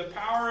it is the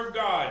power of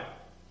God.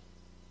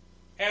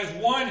 As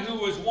one who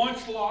was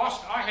once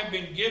lost, I have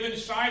been given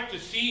sight to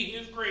see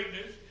his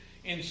greatness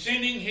in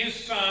sending his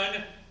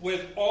Son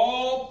with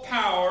all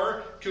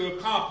power to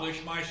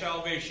accomplish my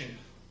salvation.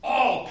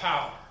 All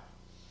power.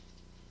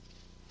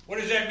 What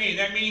does that mean?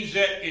 That means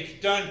that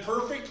it's done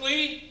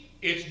perfectly.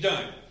 It's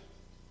done.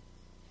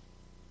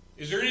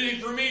 Is there anything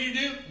for me to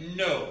do?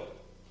 No.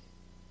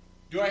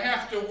 Do I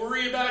have to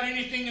worry about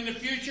anything in the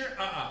future?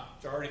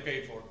 It's already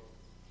paid for.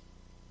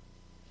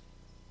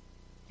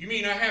 You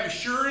mean I have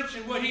assurance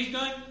in what he's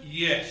done?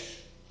 Yes.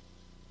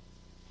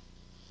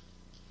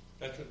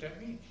 That's what that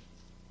means.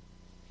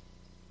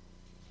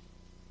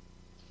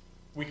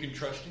 We can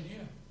trust in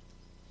him.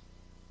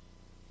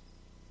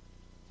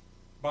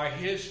 By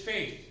his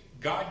faith,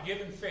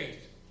 God-given faith,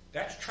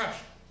 that's trust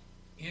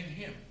in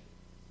him.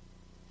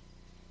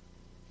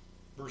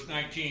 Verse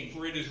 19,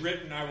 for it is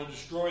written, I will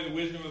destroy the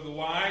wisdom of the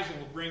wise and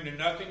will bring to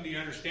nothing the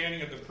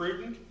understanding of the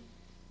prudent.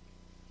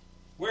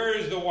 Where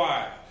is the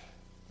wise?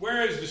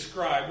 Where is the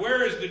scribe?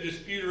 Where is the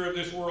disputer of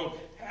this world?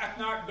 Hath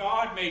not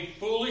God made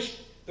foolish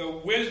the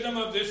wisdom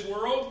of this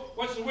world?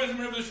 What's the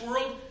wisdom of this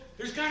world?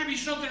 There's got to be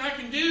something I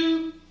can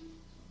do.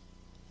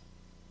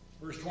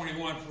 Verse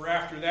 21, for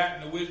after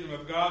that in the wisdom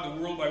of God,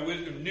 the world by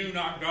wisdom knew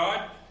not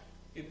God.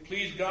 It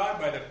pleased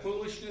God by the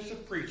foolishness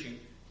of preaching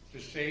to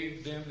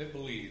save them that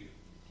believe.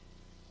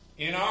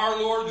 In our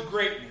Lord's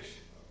greatness,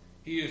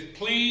 he is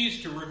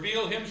pleased to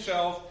reveal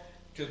himself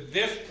to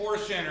this poor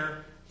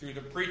sinner through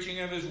the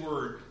preaching of his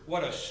word.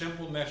 What a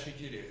simple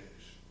message it is.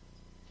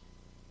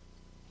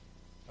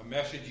 A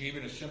message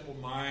even a simple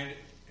mind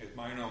as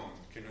mine own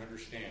can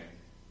understand.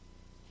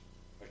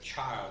 A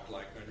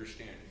childlike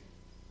understanding.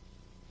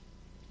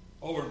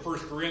 Over in 1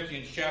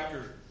 Corinthians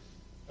chapter,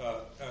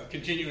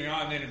 continuing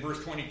on then in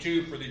verse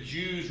 22, for the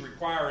Jews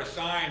require a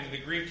sign and the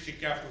Greeks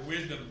seek after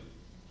wisdom.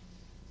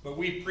 But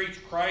we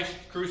preach Christ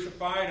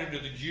crucified, unto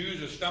the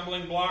Jews a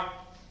stumbling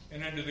block,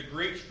 and unto the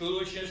Greeks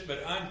foolishness,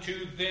 but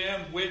unto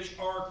them which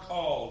are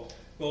called,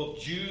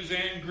 both Jews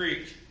and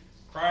Greeks,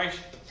 Christ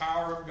the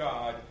power of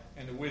God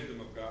and the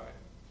wisdom of God.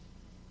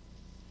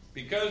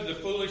 Because the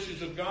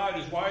foolishness of God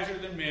is wiser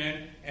than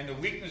men, and the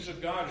weakness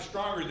of God is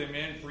stronger than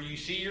men, for ye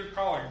see your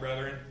calling,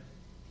 brethren,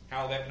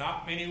 how that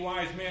not many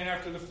wise men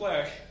after the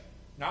flesh,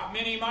 not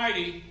many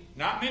mighty,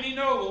 not many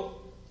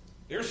noble,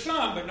 there's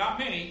some, but not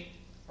many,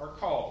 are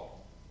called.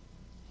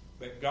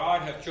 But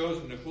God hath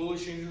chosen the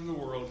foolish things of the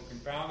world to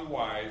confound the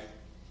wise,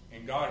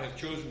 and God hath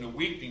chosen the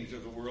weak things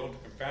of the world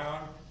to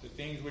confound the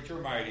things which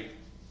are mighty.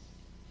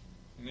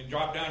 And then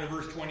drop down to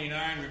verse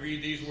 29, we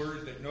read these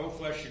words, that no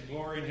flesh should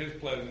glory in his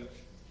presence,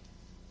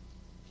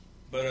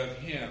 but of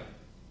him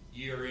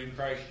ye are in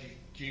Christ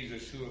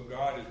Jesus, who of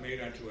God is made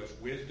unto us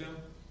wisdom,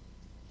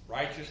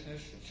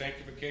 righteousness and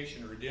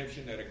sanctification and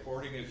redemption, that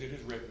according as it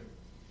is written,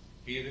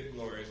 he that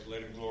glorieth,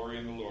 let him glory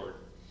in the Lord.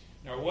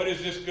 Now, what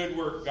is this good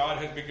work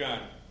God has begun?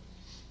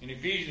 In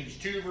Ephesians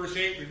 2, verse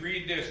 8, we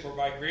read this, for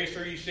by grace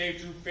are ye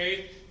saved through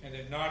faith, and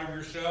that not of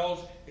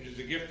yourselves. It is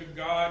the gift of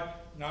God,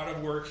 not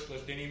of works,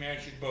 lest any man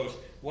should boast.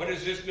 What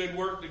is this good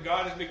work that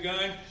God has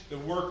begun? The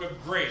work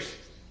of grace.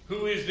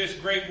 Who is this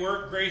great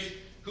work? Grace.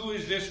 Who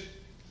is this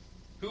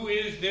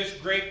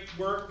great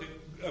work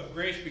of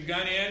grace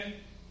begun in?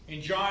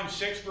 In John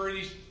 6,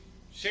 verse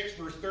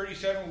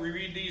 37, we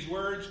read these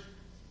words,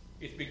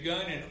 it's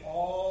begun in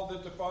all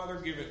that the Father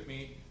giveth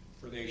me,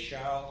 for they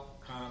shall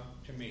come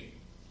to me.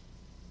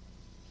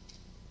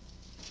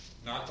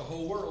 Not the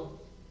whole world.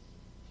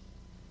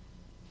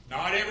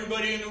 Not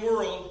everybody in the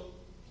world.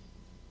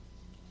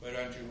 But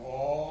unto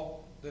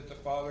all that the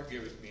Father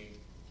giveth me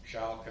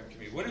shall come to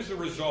me. What is the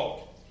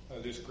result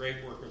of this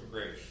great work of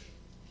grace?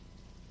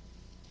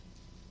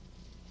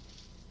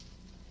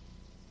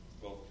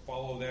 Well,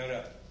 follow that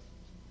up.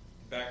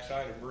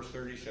 Backside of verse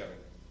 37.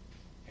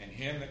 And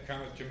him that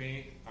cometh to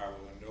me, I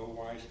will in no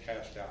wise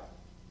cast out.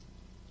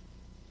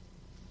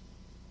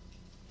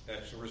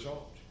 That's the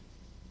result.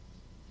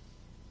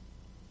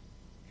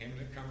 Him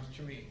that cometh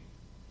to me,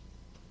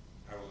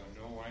 I will in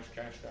no wise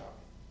cast out.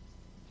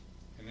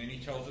 And then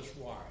he tells us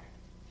why.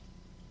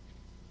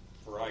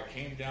 For I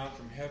came down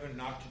from heaven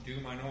not to do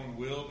mine own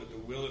will, but the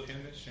will of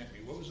him that sent me.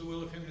 What was the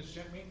will of him that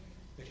sent me?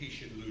 That he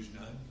should lose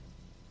none.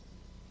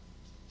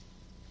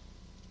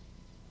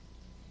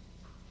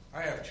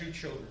 I have 2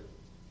 children,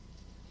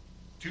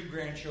 2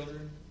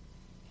 grandchildren,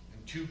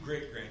 and 2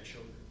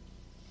 great-grandchildren.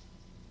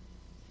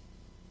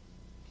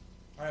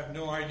 I have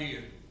no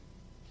idea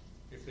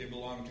if they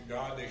belong to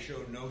God. They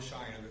showed no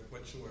sign of it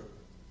whatsoever.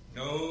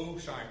 No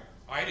sign.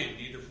 I didn't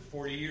either for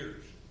 40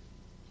 years.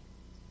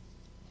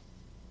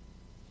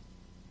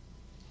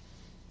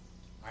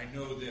 I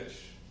know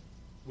this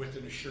with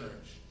an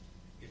assurance.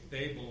 If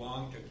they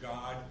belong to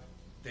God,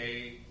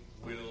 they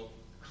will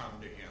come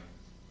to him.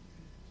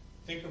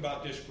 Think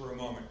about this for a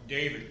moment.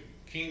 David,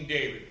 King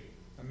David,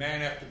 a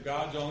man after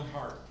God's own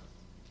heart,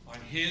 on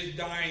his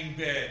dying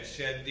bed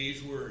said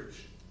these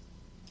words,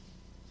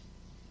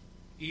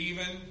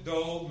 even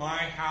though my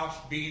house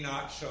be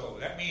not so.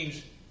 That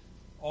means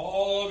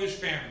all of his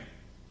family.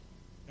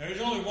 Now,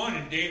 there's only one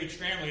in David's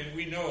family that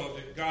we know of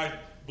that God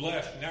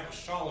blessed, and that was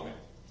Solomon.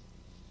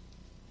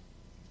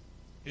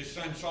 His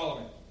son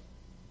Solomon.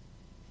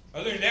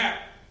 Other than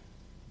that,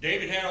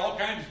 David had all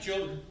kinds of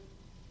children.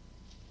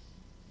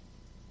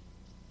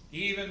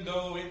 Even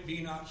though it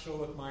be not so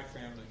with my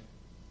family,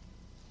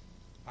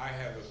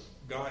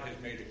 God has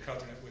made a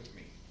covenant with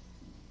me.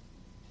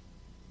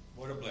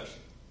 What a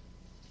blessing.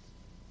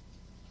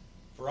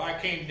 For I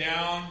came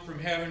down from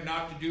heaven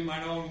not to do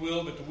mine own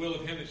will, but the will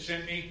of him that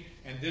sent me.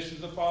 And this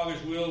is the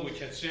Father's will which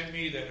hath sent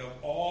me, that of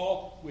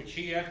all which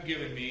he hath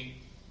given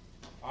me,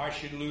 I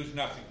should lose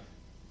nothing.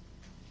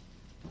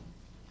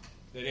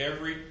 That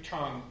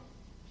everyone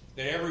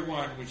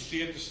which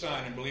seeth the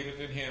Son and believeth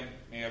in him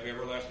may have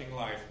everlasting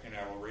life, and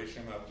I will raise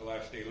him up the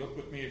last day. Look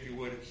with me, if you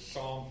would, at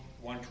Psalm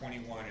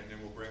 121, and then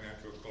we'll bring that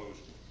to a close.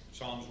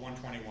 Psalms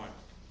 121.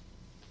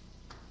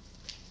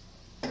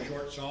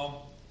 Short psalm.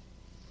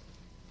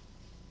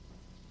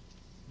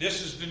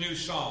 This is the new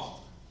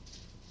song.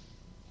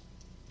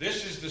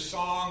 This is the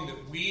song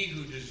that we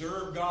who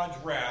deserve God's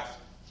wrath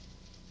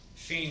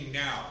sing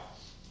now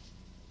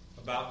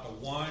about the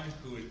one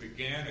who has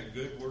began a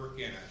good work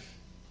in us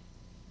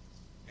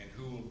and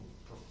who will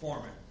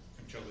perform it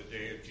until the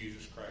day of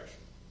Jesus Christ.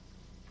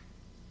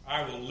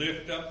 I will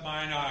lift up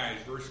mine eyes,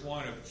 verse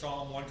 1 of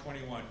Psalm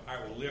 121.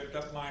 I will lift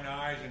up mine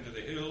eyes into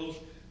the hills,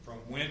 from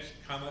whence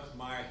cometh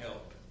my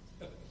help.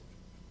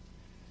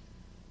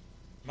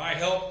 My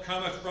help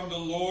cometh from the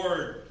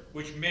Lord,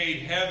 which made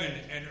heaven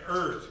and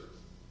earth.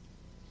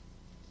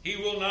 He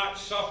will not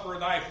suffer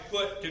thy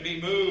foot to be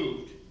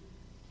moved.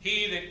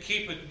 He that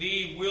keepeth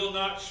thee will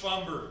not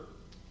slumber.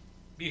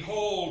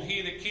 Behold,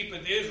 he that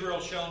keepeth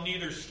Israel shall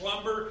neither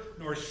slumber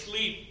nor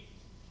sleep.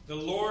 The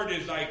Lord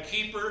is thy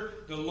keeper.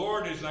 The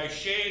Lord is thy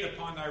shade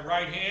upon thy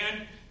right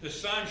hand. The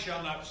sun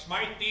shall not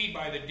smite thee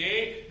by the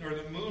day, nor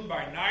the moon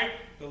by night.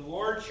 The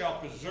Lord shall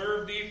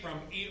preserve thee from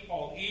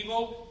all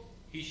evil.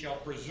 He shall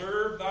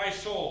preserve thy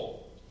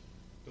soul.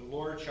 The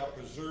Lord shall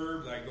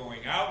preserve thy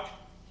going out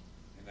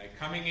and thy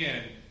coming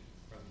in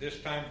from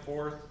this time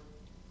forth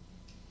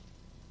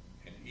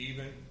and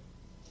even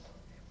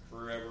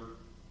forevermore.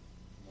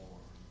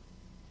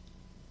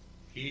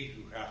 He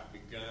who hath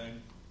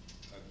begun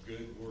a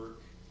good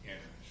work in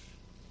us.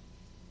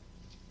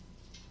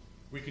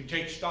 We can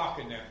take stock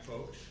in that,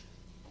 folks.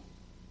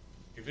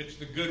 If it's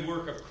the good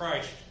work of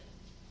Christ,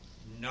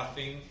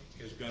 nothing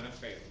is going to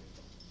fail.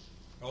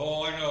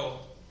 Oh, I know.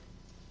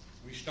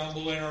 We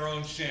stumble in our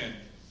own sin.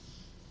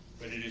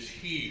 But it is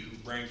he who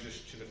brings us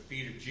to the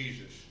feet of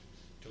Jesus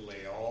to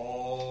lay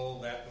all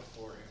that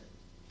before him.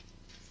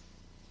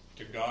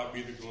 To God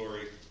be the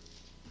glory.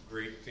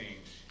 Great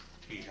things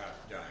he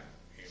hath done.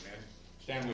 Amen. Stand with